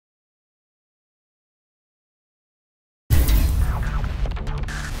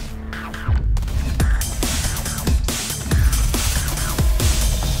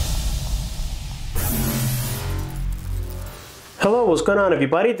Hello, what's going on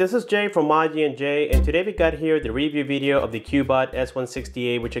everybody? This is Jay from MyG&J, and today we got here the review video of the Cubot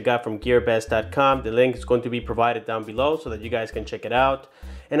S168, which I got from gearbest.com. The link is going to be provided down below so that you guys can check it out.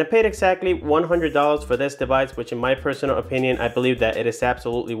 And I paid exactly $100 for this device, which in my personal opinion, I believe that it is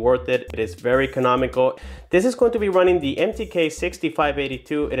absolutely worth it. It is very economical. This is going to be running the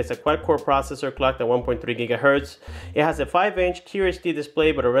MTK6582. It is a quad-core processor clocked at 1.3 gigahertz. It has a 5-inch qHD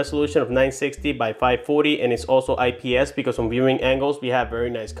display with a resolution of 960 by 540, and it's also IPS because on viewing angles we have very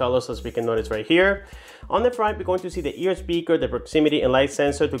nice colors, as we can notice right here. On the front, we're going to see the ear speaker, the proximity and light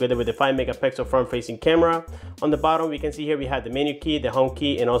sensor together with the 5 megapixel front-facing camera. On the bottom, we can see here we have the menu key, the home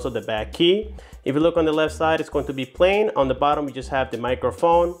key, and also the back key. If you look on the left side, it's going to be plain. On the bottom, we just have the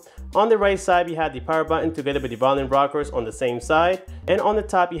microphone. On the right side, we have the power button together with the volume rockers on the same side. And on the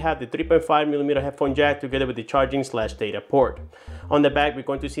top, you have the 3.5mm headphone jack together with the charging/data port. On the back, we're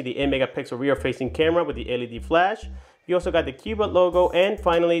going to see the 8 megapixel rear-facing camera with the LED flash. You also got the Cubot logo, and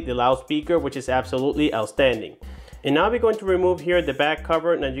finally the loudspeaker, which is absolutely outstanding. And now we're going to remove here the back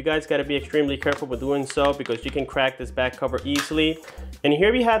cover. Now you guys got to be extremely careful with doing so because you can crack this back cover easily. And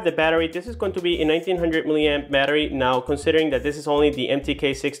here we have the battery. This is going to be a 1900 milliamp battery. Now considering that this is only the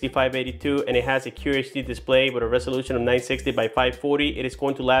MTK6582 and it has a qHD display with a resolution of 960 by 540, it is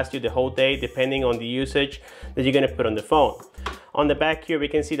going to last you the whole day depending on the usage that you're going to put on the phone. On the back here, we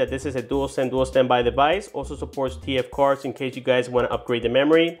can see that this is a dual standby device. Also supports TF cards in case you guys want to upgrade the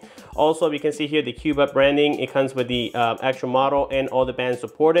memory. Also, we can see here the Cubot branding. It comes with the actual model and all the bands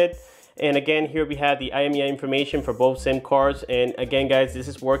supported. And again, here we have the IMEI information for both SIM cards. And again, guys, this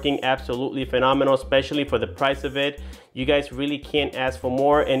is working absolutely phenomenal, especially for the price of it. You guys really can't ask for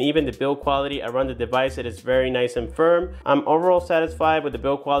more. And even the build quality around the device, it is very nice and firm. I'm overall satisfied with the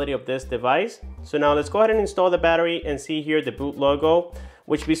build quality of this device. So now let's go ahead and install the battery and see here the boot logo,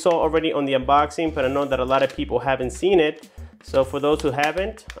 which we saw already on the unboxing, but I know that a lot of people haven't seen it. So for those who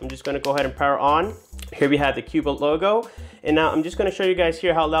haven't, I'm just going to go ahead and power on. Here we have the Cubot logo. And now I'm just going to show you guys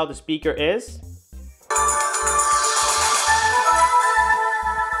here how loud the speaker is.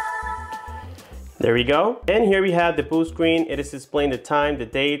 There we go. And here we have the boot screen. It is displaying the time, the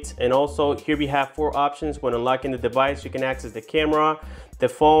dates, and also here we have 4 options when unlocking the device. You can access the camera, the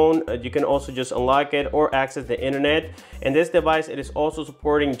phone, you can also just unlock it or access the internet. And this device, it is also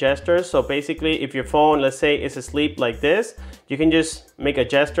supporting gestures. So basically, if your phone, let's say, is asleep like this, you can just make a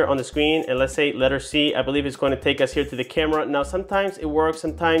gesture on the screen and let's say letter C. I believe it's going to take us here to the camera. Now sometimes it works,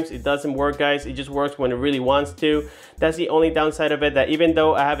 sometimes it doesn't work, guys. It just works when it really wants to. That's the only downside of it, that even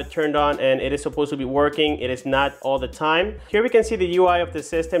though I have it turned on and it is supposed to be working, it is not all the time. Here we can see the UI of the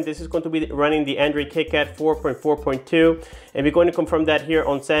system. This is going to be running the Android KitKat 4.4.2, and we're going to confirm that here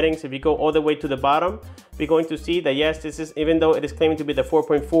on settings. If you go all the way to the bottom, we're going to see that yes, this is, even though it is claiming to be the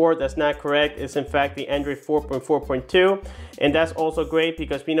 4.4, that's not correct. It's in fact the Android 4.4.2, and that's also great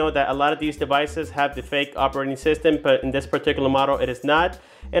because we know that a lot of these devices have the fake operating system, but in this particular model it is not.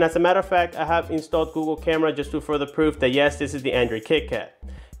 And as a matter of fact, I have installed Google Camera just to further proof that yes, this is the Android KitKat.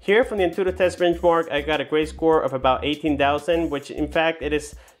 Here from the Intuitive Test benchmark, I got a grade score of about 18,000, which in fact it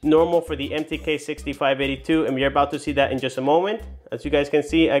is normal for the MTK6582, and we're about to see that in just a moment. As you guys can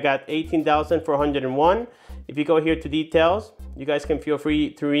see, I got 18,401. If you go here to details, you guys can feel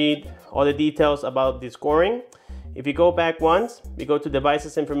free to read all the details about the scoring. If you go back once, we go to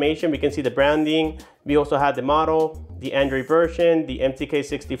devices information, we can see the branding. We also have the model, the Android version, the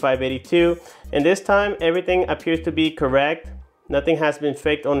MTK6582, and this time everything appears to be correct. Nothing has been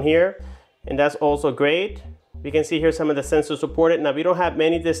faked on here, and that's also great. We can see here some of the sensors supported. Now we don't have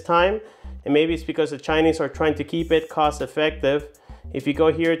many this time, and maybe it's because the Chinese are trying to keep it cost effective. If you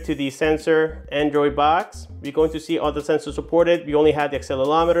go here to the sensor Android box, we're going to see all the sensors supported. We only have the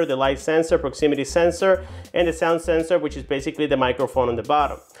accelerometer, the light sensor, proximity sensor, and the sound sensor, which is basically the microphone on the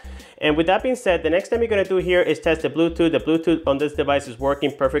bottom. And with that being said, the next thing we're going to do here is test the Bluetooth. The Bluetooth on this device is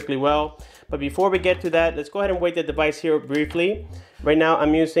working perfectly well. But before we get to that, let's go ahead and weight the device here briefly. Right now,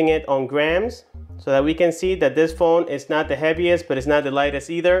 I'm using it on grams so that we can see that this phone is not the heaviest, but it's not the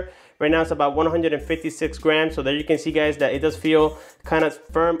lightest either. Right now, it's about 156 grams. So there you can see, guys, that it does feel kind of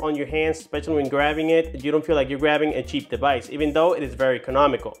firm on your hands, especially when grabbing it. You don't feel like you're grabbing a cheap device, even though it is very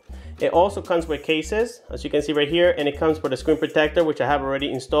economical. It also comes with cases, as you can see right here, and it comes with a screen protector, which I have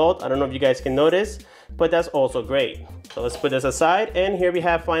already installed. I don't know if you guys can notice, but that's also great. So let's put this aside, and here we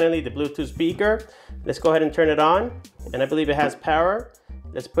have finally the Bluetooth speaker. Let's go ahead and turn it on, and I believe it has power.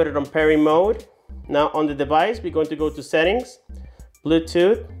 Let's put it on pairing mode. Now on the device, we're going to go to settings,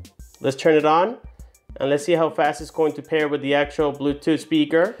 Bluetooth. Let's turn it on, and let's see how fast it's going to pair with the actual Bluetooth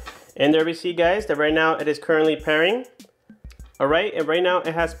speaker. And there we see, guys, that right now it is currently pairing. All right, and right now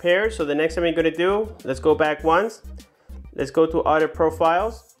it has paired. So the next thing we're gonna do, let's go back once. Let's go to audio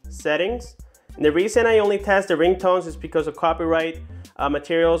profiles, settings. And the reason I only test the ringtones is because of copyright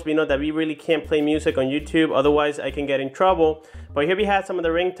materials. We know that we really can't play music on YouTube, otherwise I can get in trouble. But here we have some of the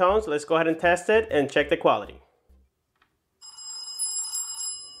ringtones. Let's go ahead and test it and check the quality.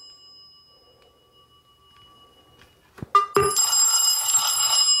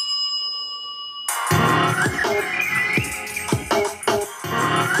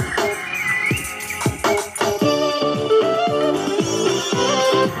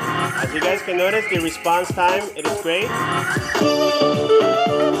 As you guys can notice, the response time, it is great.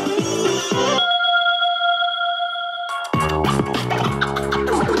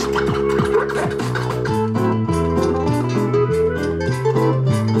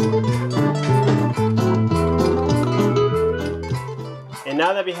 And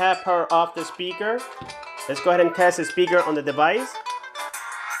now that we have power off the speaker, let's go ahead and test the speaker on the device.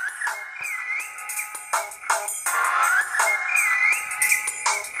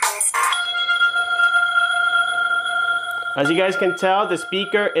 As you guys can tell, the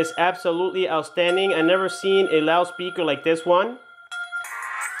speaker is absolutely outstanding. I've never seen a loudspeaker like this one.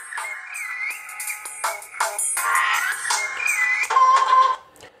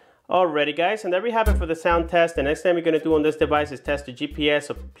 Alrighty guys, and there we have it for the sound test. The next thing we're going to do on this device is test the GPS,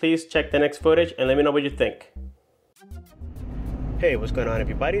 so please check the next footage and let me know what you think. Hey, what's going on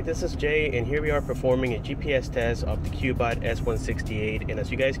everybody? This is Jay, and here we are performing a GPS test of the Cubot S168, and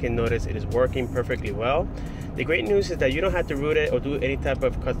as you guys can notice, it is working perfectly well. The great news is that you don't have to root it or do any type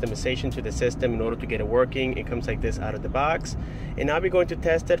of customization to the system in order to get it working. It comes like this out of the box, and now we're going to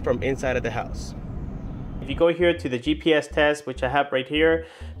test it from inside of the house. If you go here to the GPS test, which I have right here,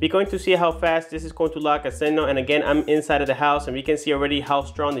 we're going to see how fast this is going to lock a signal. And again, I'm inside of the house, and we can see already how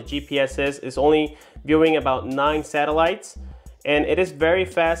strong the GPS is. It's only viewing about 9 satellites. And it is very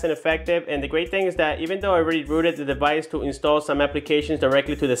fast and effective. And the great thing is that even though I already rooted the device to install some applications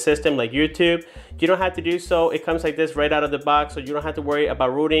directly to the system like YouTube, you don't have to do so. It comes like this right out of the box, so you don't have to worry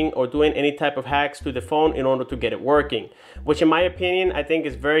about rooting or doing any type of hacks to the phone in order to get it working. Which in my opinion, I think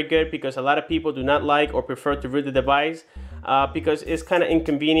is very good, because a lot of people do not like or prefer to root the device because it's kind of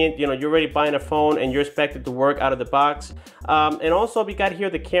inconvenient. You know, you're already buying a phone and you're expected to work out of the box. And also we got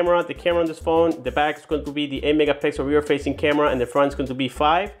here the camera on this phone. The back is going to be the 8 megapixel rear facing camera, and the front is going to be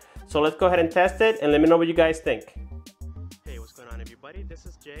 5. So let's go ahead and test it and let me know what you guys think. Hey, what's going on everybody? This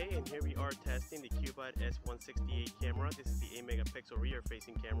is Jay, and here we are testing the Cubot S168 camera. This is the 8 megapixel rear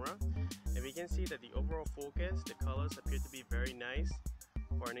facing camera, and we can see that the overall focus, the colors appear to be very nice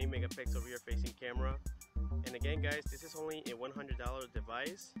for an 8 megapixel rear facing camera. And again guys, this is only a $100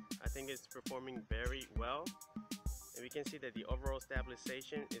 device. I think it's performing very well, and we can see that the overall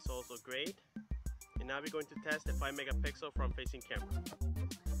stabilization is also great. And now we're going to test the 5 megapixel front facing camera.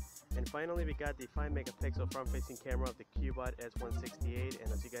 And finally we got the 5 megapixel front facing camera of the Cubot S168,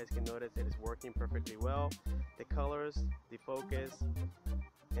 and as you guys can notice, it is working perfectly well. The colors, the focus,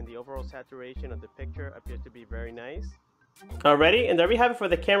 and the overall saturation of the picture appears to be very nice. Alrighty, and there we have it for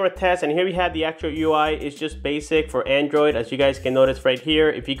the camera test, and here we have the actual UI. It's just basic for Android, as you guys can notice right here.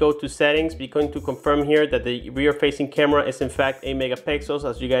 If you go to settings, we're going to confirm here that the rear facing camera is in fact 8 megapixels,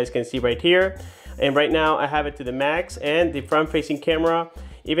 as you guys can see right here. And right now I have it to the max. And the front facing camera,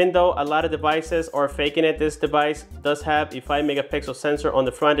 even though a lot of devices are faking it, this device does have a 5 megapixel sensor on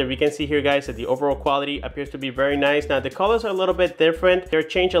the front, and we can see here guys that the overall quality appears to be very nice. Now the colors are a little bit different, they're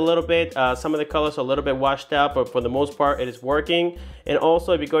changed a little bit. Some of the colors are a little bit washed out, but for the most part it is working. And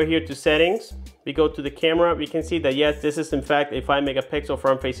also if we go here to settings, we go to the camera, we can see that yes, this is in fact a 5 megapixel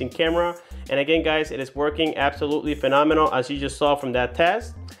front facing camera. And again guys, it is working absolutely phenomenal, as you just saw from that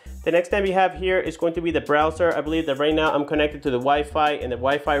test. The next thing we have here is going to be the browser. I believe that right now I'm connected to the Wi-Fi, and the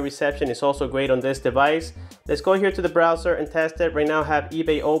Wi-Fi reception is also great on this device. Let's go here to the browser and test it. Right now I have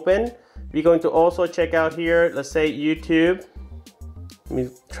eBay open. We're going to also check out here, let's say YouTube. Let me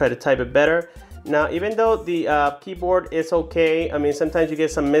try to type it better. Now, even though the keyboard is okay, I mean, sometimes you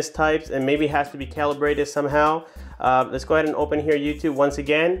get some mistypes and maybe it has to be calibrated somehow. Let's go ahead and open here YouTube once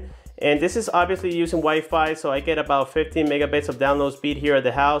again. And this is obviously using Wi-Fi, so I get about 15 megabits of download speed here at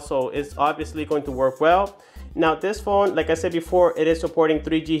the house, so it's obviously going to work well. Now this phone, like I said before, it is supporting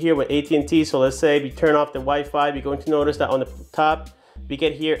 3G here with AT&T, so let's say we turn off the Wi-Fi, we're going to notice that on the top, we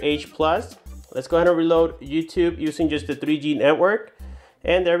get here H+. Let's go ahead and reload YouTube using just the 3G network.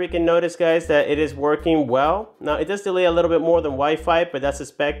 And there we can notice guys that it is working well. Now it does delay a little bit more than Wi-Fi, but that's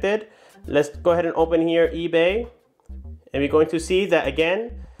expected. Let's go ahead and open here eBay, and we're going to see that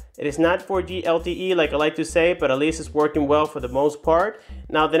again, it is not 4G LTE like I like to say, but at least it's working well for the most part.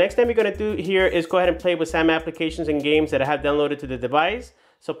 Now the next thing we're going to do here is go ahead and play with some applications and games that I have downloaded to the device.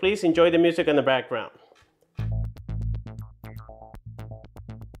 So please enjoy the music in the background.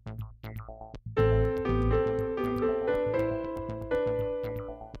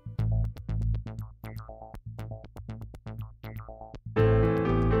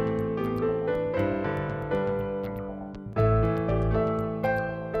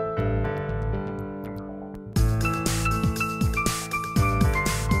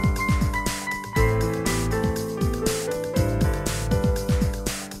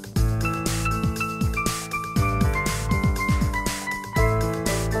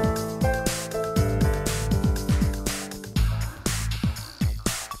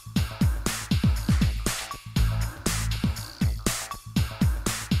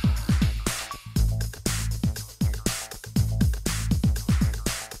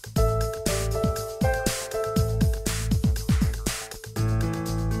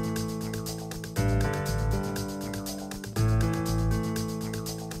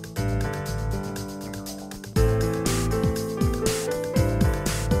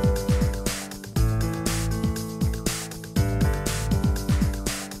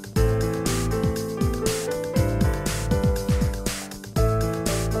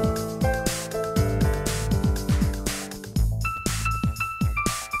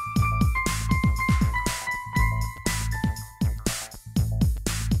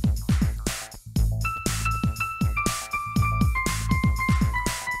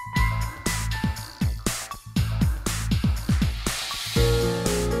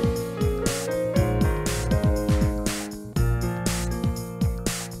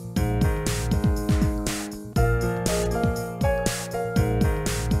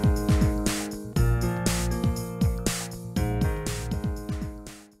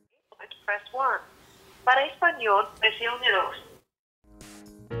 press 1. Para español, presione 2.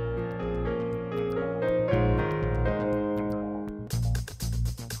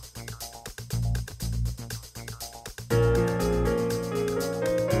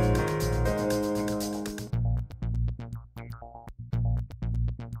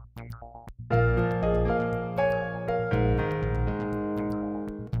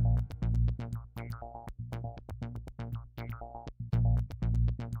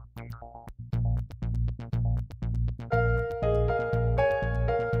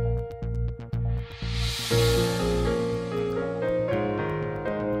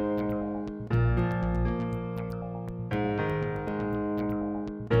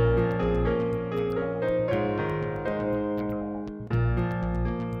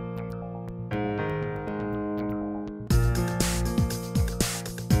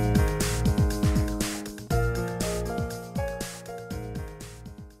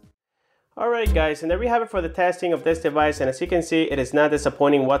 Alright guys, and there we have it for the testing of this device, and as you can see, it is not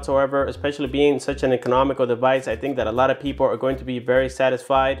disappointing whatsoever, especially being such an economical device. I think that a lot of people are going to be very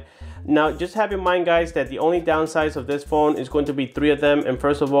satisfied. Now just have in mind guys that the only downsides of this phone is going to be 3 of them, and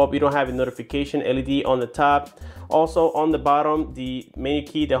first of all, we don't have a notification LED on the top. Also on the bottom, the menu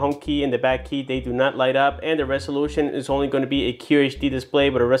key, the home key, and the back key, they do not light up, and the resolution is only going to be a qHD display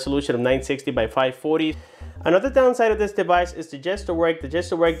with a resolution of 960 by 540. Another downside of this device is the gesture work. The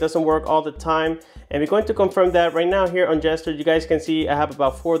gesture work doesn't work all the time, and we're going to confirm that right now here on gesture. You guys can see I have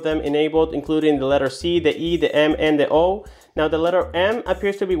about 4 of them enabled, including the letter C, the E, the M, and the O. Now the letter M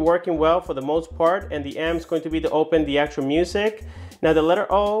appears to be working well for the most part, and the M is going to be to open the actual music. Now the letter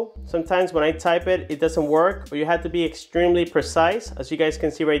O, sometimes when I type it, it doesn't work, or you have to be extremely precise, as you guys can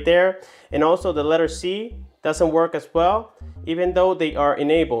see right there. And also the letter C doesn't work as well, even though they are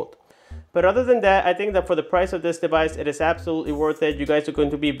enabled. But other than that, I think that for the price of this device, it is absolutely worth it. You guys are going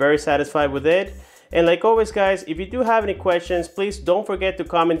to be very satisfied with it. And like always guys, if you do have any questions, please don't forget to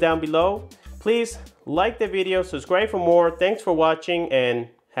comment down below. Please like the video, subscribe for more. Thanks for watching, and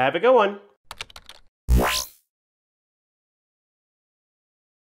have a good one.